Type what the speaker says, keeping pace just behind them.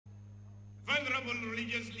venerable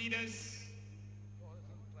religious leaders,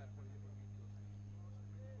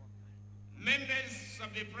 members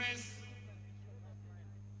of the press,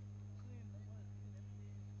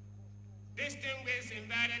 distinguished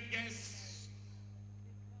invited guests,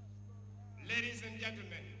 ladies and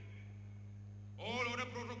gentlemen, all other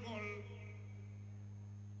protocol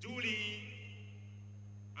duly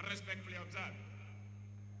and respectfully observed.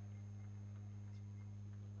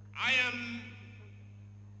 I am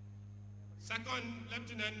Second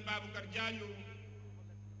Lieutenant Babukar Jaju,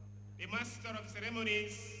 the Master of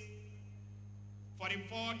Ceremonies for the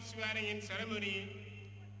fourth swearing-in ceremony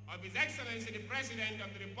of His Excellency the President of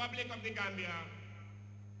the Republic of the Gambia,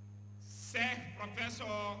 Sheikh Professor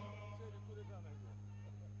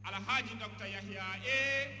Alhaji Dr. Yahya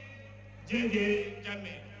A. J.J.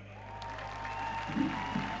 Jammeh.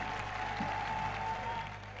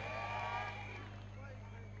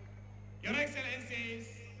 Your Excellencies,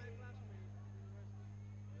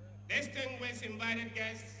 distinguished invited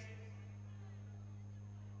guests,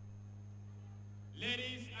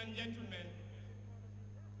 ladies and gentlemen,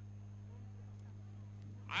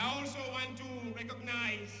 I also want to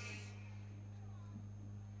recognize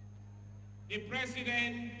the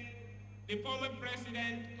President, the former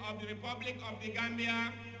President of the Republic of the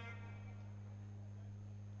Gambia,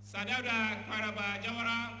 Sadauda Karaba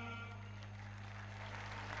Jawara,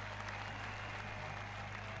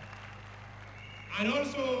 and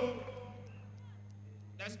also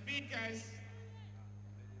the speakers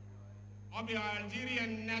of the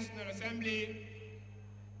Algerian National Assembly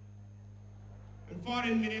and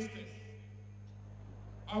foreign ministers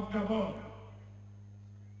of Gabon,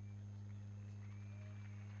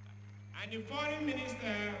 and the foreign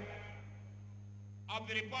minister of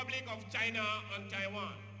the Republic of China and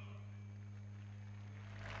Taiwan.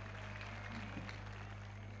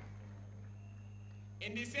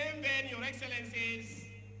 In the same vein, Your Excellencies,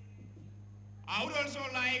 I would also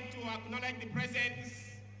like to acknowledge the presence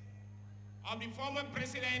of the former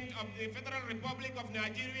President of the Federal Republic of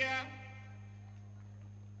Nigeria,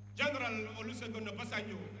 General Olusegun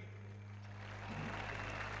Obasanjo.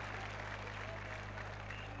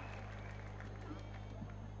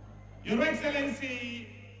 Your Excellency,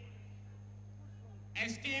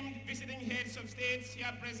 esteemed visiting heads of states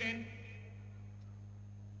here present,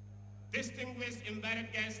 distinguished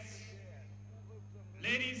invited guests,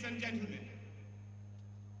 ladies and gentlemen,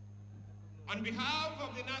 on behalf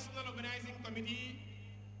of the National Organizing Committee,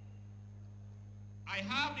 I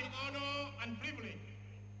have the honor and privilege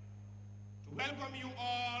to welcome you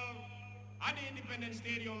all at the Independence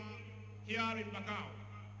Stadium here in Bakau.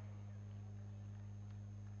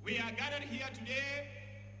 We are gathered here today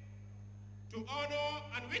to honor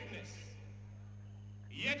and witness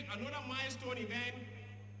yet another milestone event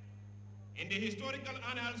in the historical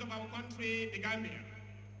annals of our country, the Gambia.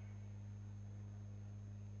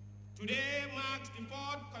 Today marks the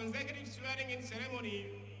fourth consecutive swearing-in ceremony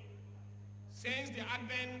since the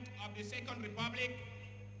advent of the Second Republic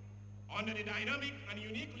under the dynamic and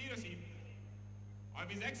unique leadership of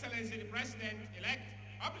His Excellency the President-elect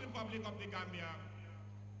of the Republic of the Gambia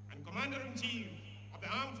and Commander-in-Chief of the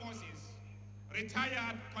Armed Forces,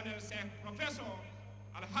 retired Colonel Sheikh Professor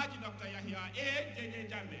Alhaji Dr. Yahya A. J.J.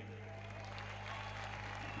 Jammeh.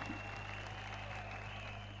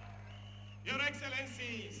 Your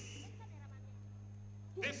Excellencies,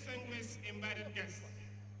 distinguished invited guests,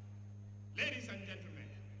 ladies and gentlemen,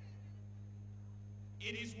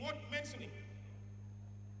 it is worth mentioning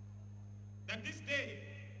that this day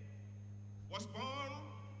was born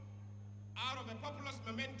out of a populous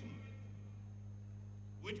momentum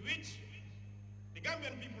with which the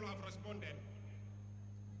Gambian people have responded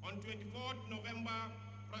on 24th November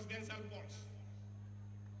presidential polls,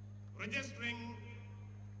 registering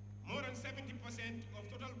more than 70% of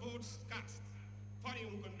total votes cast for the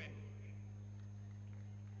incumbent.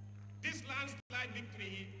 This landslide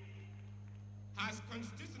victory has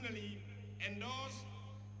constitutionally endorsed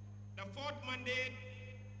the fourth mandate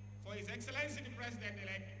for His Excellency the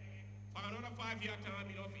President-elect for another 5-year term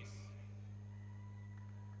in office.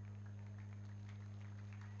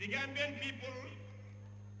 The Gambian people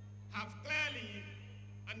have clearly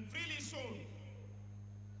and freely shown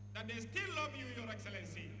that they still love you, Your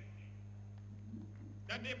Excellency,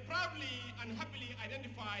 that they proudly and happily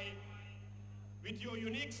identify with your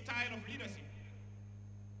unique style of leadership,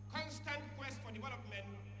 constant quest for development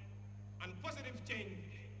and positive change,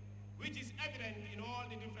 which is evident in all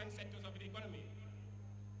the different sectors of the economy.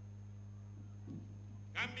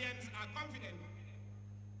 Gambians are confident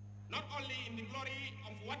not only in the glory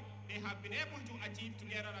of what they have been able to achieve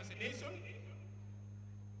together as a nation,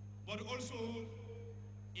 but also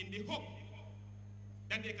in the hope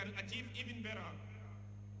that they can achieve even better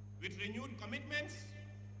with renewed commitments,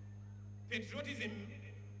 patriotism,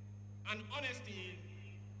 and honesty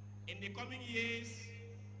in the coming years,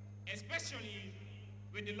 especially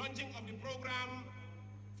with the launching of the program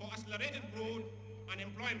for accelerated growth and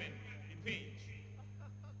employment, the PAGE.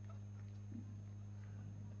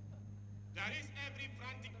 There is every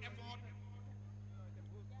frantic effort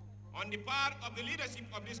on the part of the leadership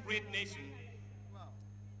of this great nation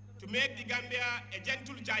to make the Gambia a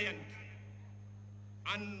gentle giant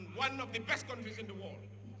and one of the best countries in the world.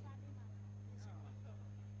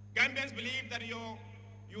 Gambians believe that you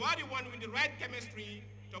are the one with the right chemistry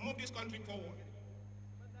to move this country forward.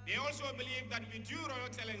 They also believe that with you, Your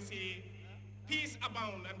Excellency, peace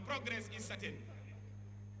abound and progress is certain.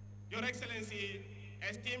 Your Excellency,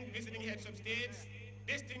 esteemed visiting heads of states,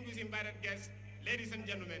 distinguished invited guests, ladies and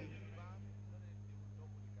gentlemen,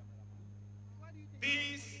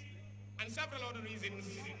 these and several other reasons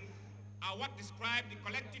are what describe the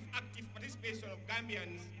collective active participation of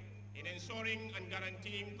Gambians in ensuring and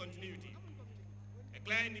guaranteeing continuity. A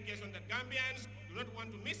clear indication that Gambians do not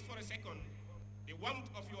want to miss for a second the warmth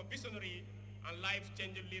of your visionary and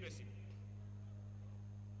life-changing leadership.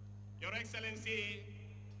 Your Excellency,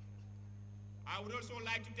 I would also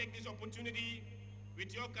like to take this opportunity,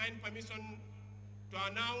 with your kind permission, to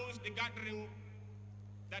announce the gathering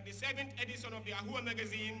that the 7th edition of the Ahua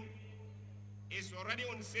magazine is already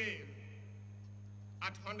on sale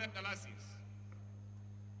at $100.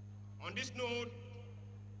 On this note,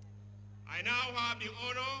 I now have the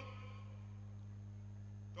honor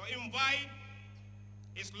to invite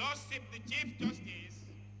His Lordship the Chief Justice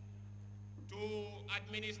to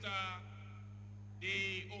administer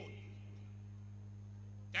the oath.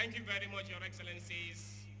 Thank you very much, Your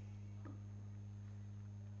Excellencies.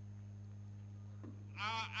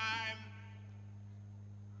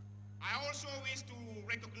 I also wish to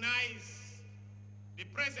recognize the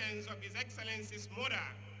presence of His Excellency's mother,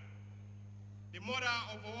 the mother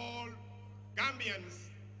of all Gambians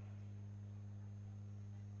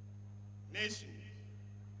nation,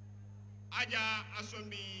 Aja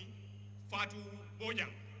Asombi Fatu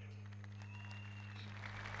Bojang.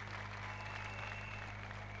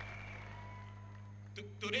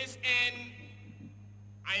 To this end,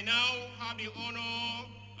 I now have the honor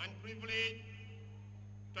and privilege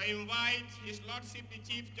to invite His Lordship the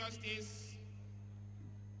Chief Justice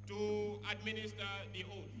to administer the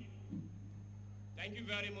oath. Thank you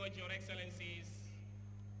very much, Your Excellencies,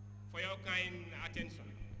 for your kind attention.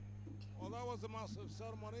 Well, that was a massive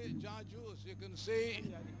ceremony. Jaju, as you can see,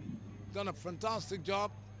 done a fantastic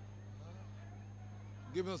job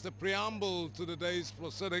giving us the preamble to the day's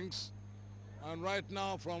proceedings. And right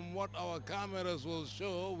now, from what our cameras will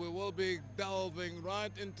show, we will be delving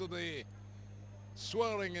right into the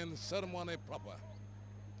swearing-in ceremony proper.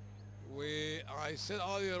 I said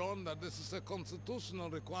earlier on that this is a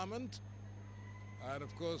constitutional requirement, and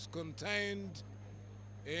of course contained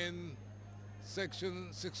in Section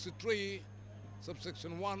 63,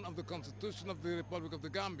 subsection 1 of the Constitution of the Republic of the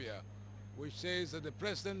Gambia, which says that the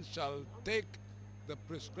President shall take the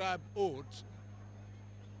prescribed oath,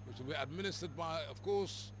 which will be administered by, of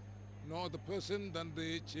course, no other person than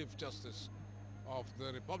the Chief Justice of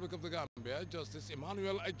the Republic of the Gambia, Justice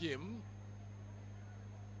Emmanuel Ajim.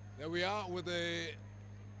 There we are with a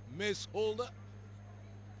mace holder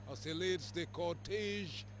as he leads the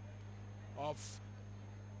cortege of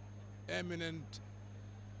eminent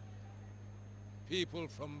people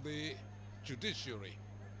from the judiciary.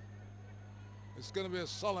 It's going to be a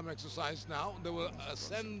solemn exercise now. They will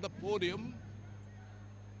ascend the podium,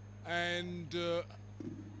 and the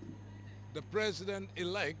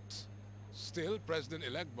President-elect, still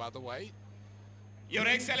President-elect by the way, Your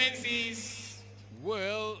Excellencies,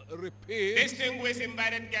 will repeat distinguished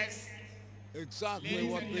invited guests, exactly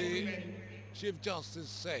what the Chief Justice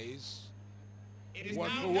says, it is word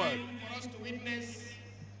now for word. time for us to witness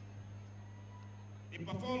the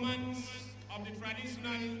performance of the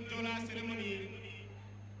traditional Jola ceremony,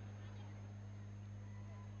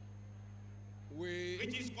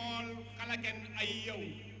 which is called Kalaken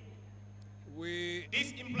Ayo.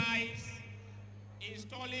 This implies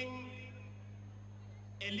installing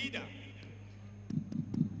a leader.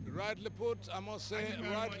 Rightly put, I must say,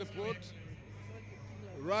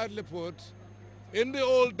 rightly put. In the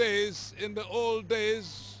old days,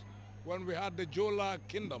 when we had the Jola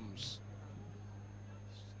kingdoms,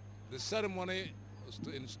 the ceremony was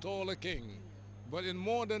to install a king. But in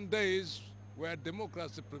modern days, where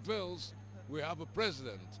democracy prevails, we have a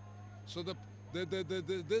president. So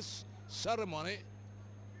this ceremony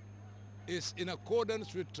is in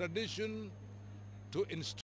accordance with tradition to install